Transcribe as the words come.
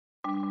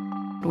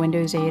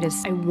Windows 8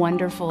 is a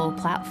wonderful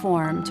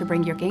platform to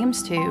bring your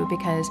games to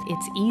because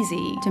it's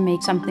easy to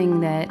make something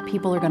that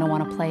people are going to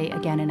want to play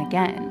again and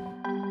again.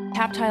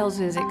 Taptiles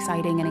is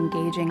exciting and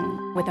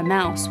engaging with a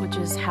mouse, which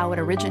is how it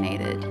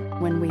originated.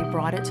 When we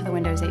brought it to the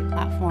Windows 8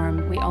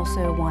 platform, we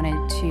also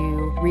wanted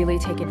to really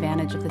take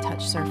advantage of the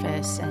touch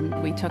surface,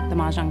 and we took the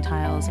Mahjong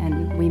tiles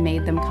and we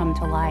made them come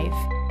to life.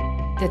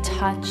 The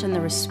touch and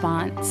the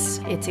response,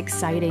 it's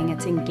exciting,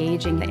 it's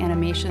engaging, the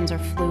animations are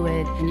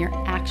fluid, and you're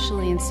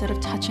actually, instead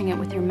of touching it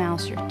with your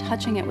mouse, you're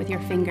touching it with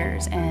your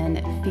fingers, and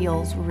it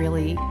feels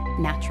really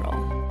natural.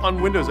 On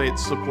Windows 8,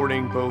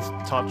 supporting both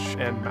touch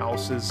and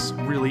mouse is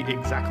really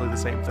exactly the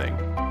same thing.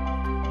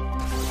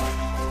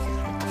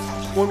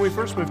 When we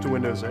first moved to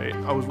Windows 8,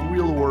 I was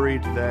real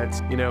worried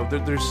that,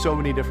 there's so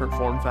many different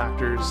form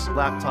factors,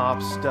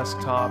 laptops,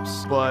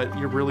 desktops, but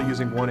you're really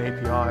using one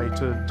API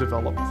to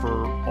develop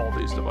for all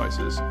these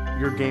devices.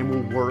 Your game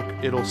will work,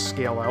 it'll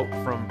scale out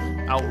from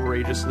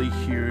outrageously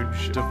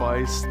huge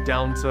device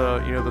down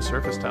to, the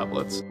Surface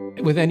tablets.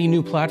 With any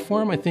new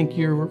platform, I think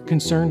you're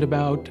concerned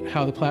about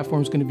how the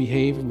platform's going to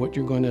behave and what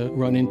you're going to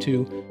run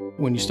into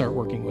when you start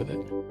working with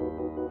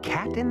it.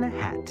 Cat in the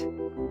Hat.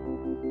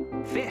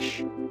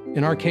 Fish.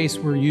 In our case,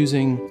 we're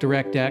using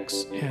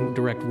DirectX and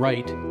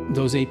DirectWrite.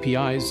 Those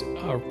APIs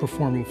are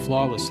performing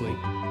flawlessly.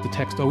 The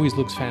text always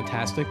looks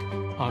fantastic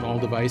on all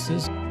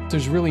devices.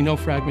 There's really no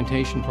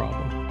fragmentation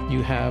problem.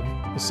 You have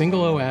a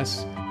single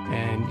OS,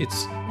 and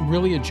it's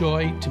really a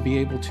joy to be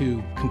able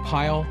to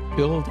compile,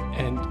 build,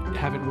 and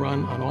have it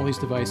run on all these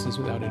devices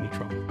without any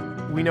trouble.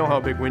 We know how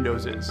big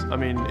Windows is. I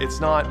mean,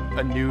 it's not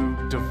a new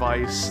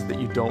device that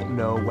you don't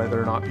know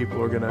whether or not people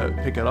are going to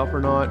pick it up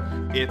or not.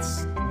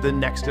 It's the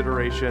next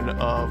iteration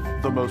of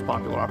the most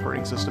popular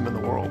operating system in the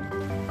world.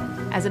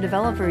 As a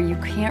developer, you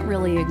can't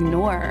really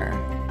ignore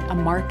a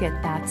market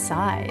that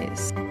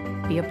size.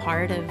 Be a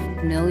part of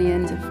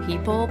millions of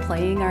people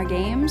playing our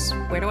games.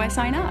 Where do I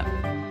sign up?